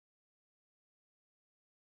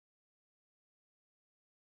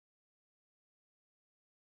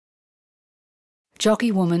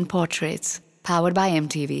Jockey Woman Portraits, powered by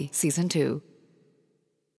MTV, Season 2.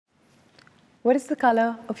 What is the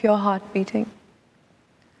color of your heart beating?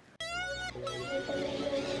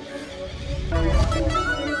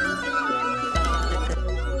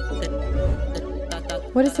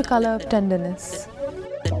 What is the color of tenderness?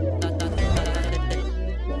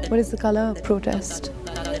 What is the color of protest?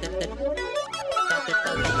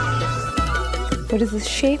 What is the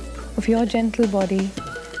shape of your gentle body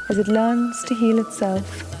as it learns to heal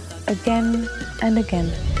itself again and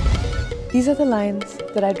again? These are the lines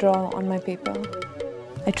that I draw on my paper.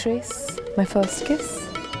 I trace my first kiss.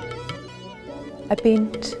 I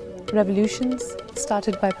paint revolutions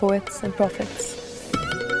started by poets and prophets.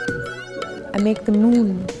 I make the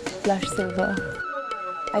moon blush silver.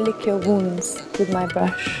 I lick your wounds with my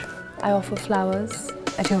brush. I offer flowers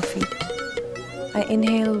at your feet. I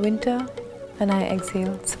inhale winter and I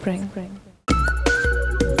exhale spring.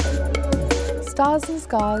 Stars and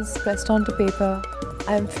scars pressed onto paper,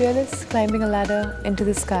 I am fearless climbing a ladder into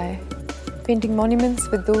the sky, painting monuments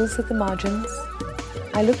with those at the margins.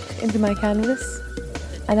 I look into my canvas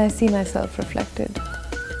and I see myself reflected.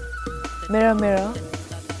 Mirror, mirror,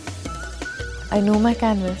 I know my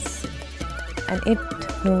canvas and it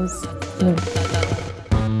knows me.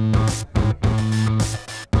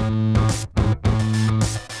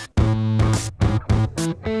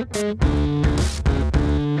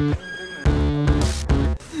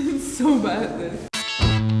 So bad at this.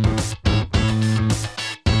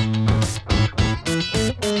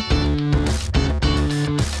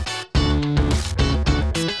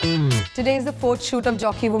 Today is the fourth shoot of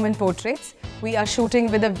Jockey Woman Portraits. We are shooting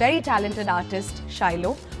with a very talented artist,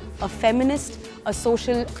 Shilo, a feminist, a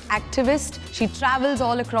social activist. She travels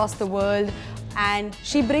all across the world and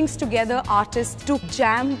she brings together artists to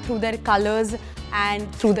jam through their colors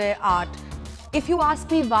and through their art. If you ask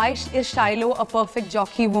me why is Shilo a perfect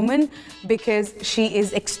jockey woman, because she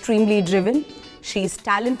is extremely driven, she's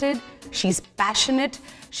talented, she's passionate,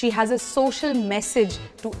 she has a social message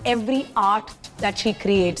to every art that she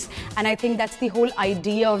creates. And I think that's the whole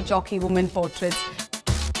idea of Jockey Woman Portraits.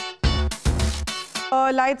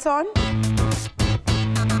 Lights on.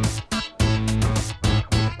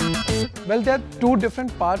 Well, there are two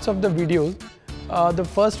different parts of the videos. The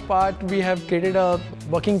first part, we have created a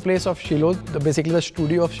working place of Shilo, basically the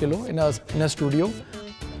studio of Shilo in a studio.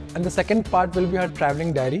 And the second part will be her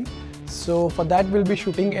traveling diary. So for that, we'll be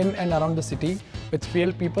shooting in and around the city with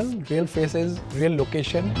real people, real faces, real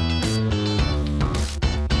location.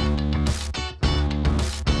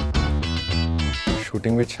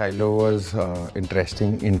 Shooting with Shilo was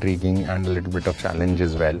interesting, intriguing and a little bit of challenge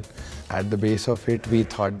as well. At the base of it, we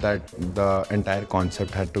thought that the entire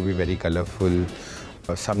concept had to be very colorful,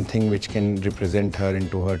 something which can represent her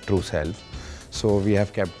into her true self. So we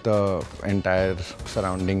have kept the entire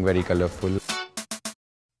surrounding very colorful.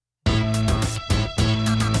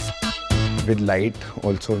 With light,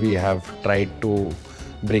 also we have tried to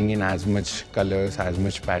bring in as much colors, as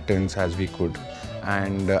much patterns as we could.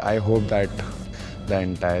 And I hope that the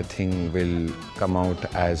entire thing will come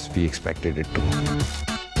out as we expected it to.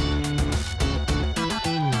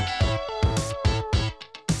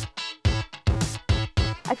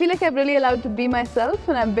 I feel like I'm really allowed to be myself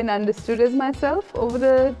and I've been understood as myself over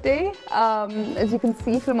the day. As you can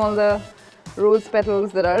see from all the rose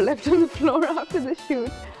petals that are left on the floor after the shoot.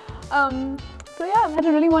 So yeah, I've had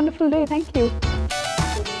a really wonderful day. Thank you.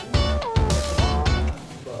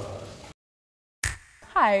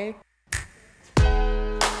 Hi.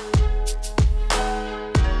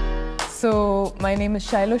 So my name is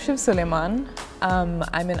Shilo Shiv Suleman.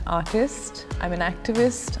 I'm an artist, I'm an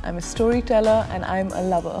activist, I'm a storyteller, and I'm a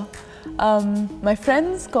lover. My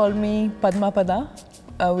friends call me Padma Pada,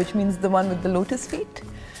 which means the one with the lotus feet.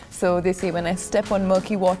 So they say when I step on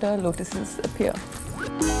murky water, lotuses appear.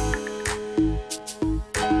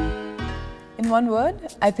 In one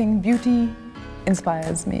word, I think beauty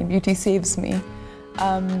inspires me, beauty saves me.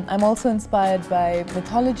 I'm also inspired by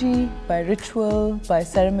mythology, by ritual, by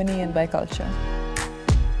ceremony, and by culture.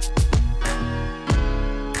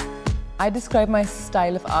 I describe my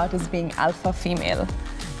style of art as being alpha female.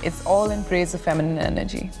 It's all in praise of feminine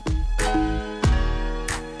energy.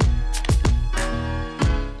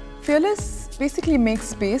 Fearless basically makes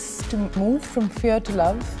space to move from fear to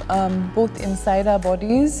love, both inside our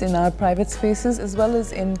bodies, in our private spaces, as well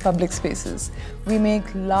as in public spaces. We make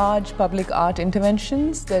large public art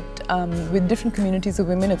interventions that, with different communities of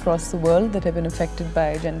women across the world that have been affected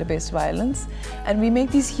by gender-based violence. And we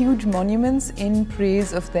make these huge monuments in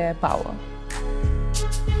praise of their power.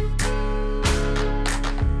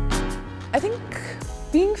 I think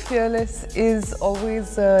being fearless is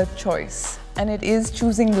always a choice. and it is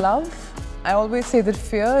choosing love. I always say that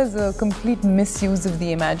fear is a complete misuse of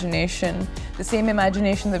the imagination. The same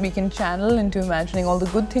imagination that we can channel into imagining all the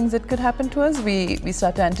good things that could happen to us, we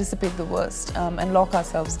start to anticipate the worst and lock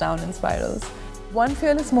ourselves down in spirals. One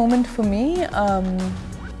fearless moment for me,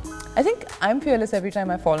 I think I'm fearless every time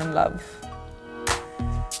I fall in love.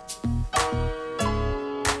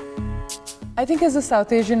 I think as a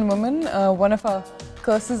South Asian woman, one of our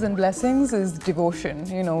curses and blessings is devotion.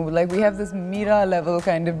 You know, like we have this Meera level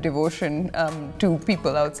kind of devotion to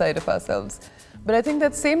people outside of ourselves. But I think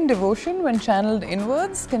that same devotion, when channeled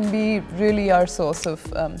inwards, can be really our source of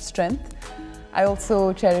strength. I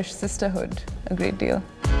also cherish sisterhood a great deal.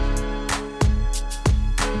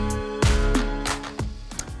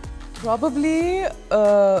 Probably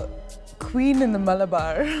Queen in the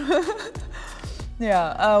Malabar.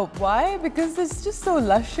 Yeah, why? Because it's just so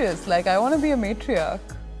luscious. Like, I want to be a matriarch.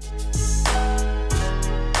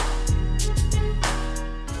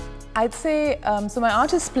 I'd say, so my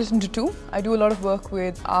art is split into two. I do a lot of work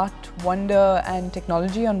with art, wonder and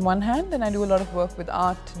technology on one hand, and I do a lot of work with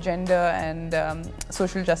art, gender and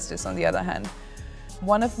social justice on the other hand.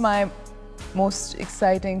 One of my most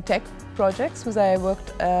exciting tech projects was I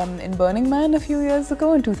worked in Burning Man a few years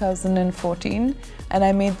ago in 2014, and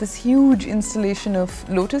I made this huge installation of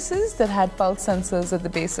lotuses that had pulse sensors at the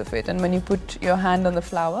base of it, and when you put your hand on the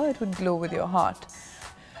flower, it would glow with your heart.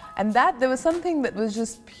 And there was something that was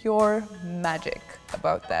just pure magic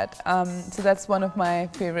about that. So that's one of my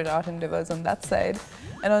favorite art endeavors on that side.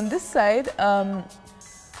 And on this side,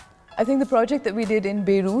 I think the project that we did in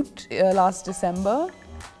Beirut last December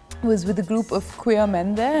was with a group of queer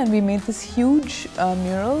men there, and we made this huge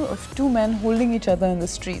mural of two men holding each other in the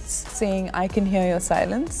streets saying, "I can hear your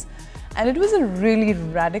silence." And it was a really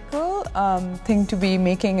radical thing to be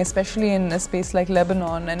making, especially in a space like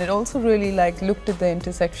Lebanon. And it also really looked at the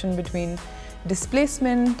intersection between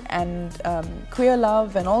displacement and queer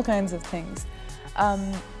love and all kinds of things.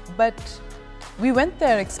 But we went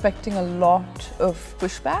there expecting a lot of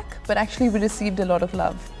pushback, but actually we received a lot of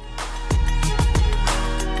love.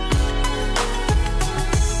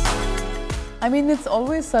 I mean, it's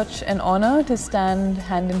always such an honor to stand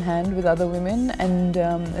hand in hand with other women, and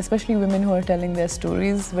especially women who are telling their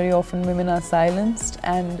stories. Very often women are silenced,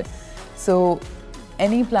 and so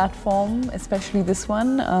any platform, especially this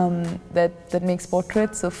one, that makes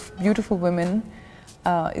portraits of beautiful women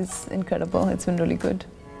is incredible. It's been really good.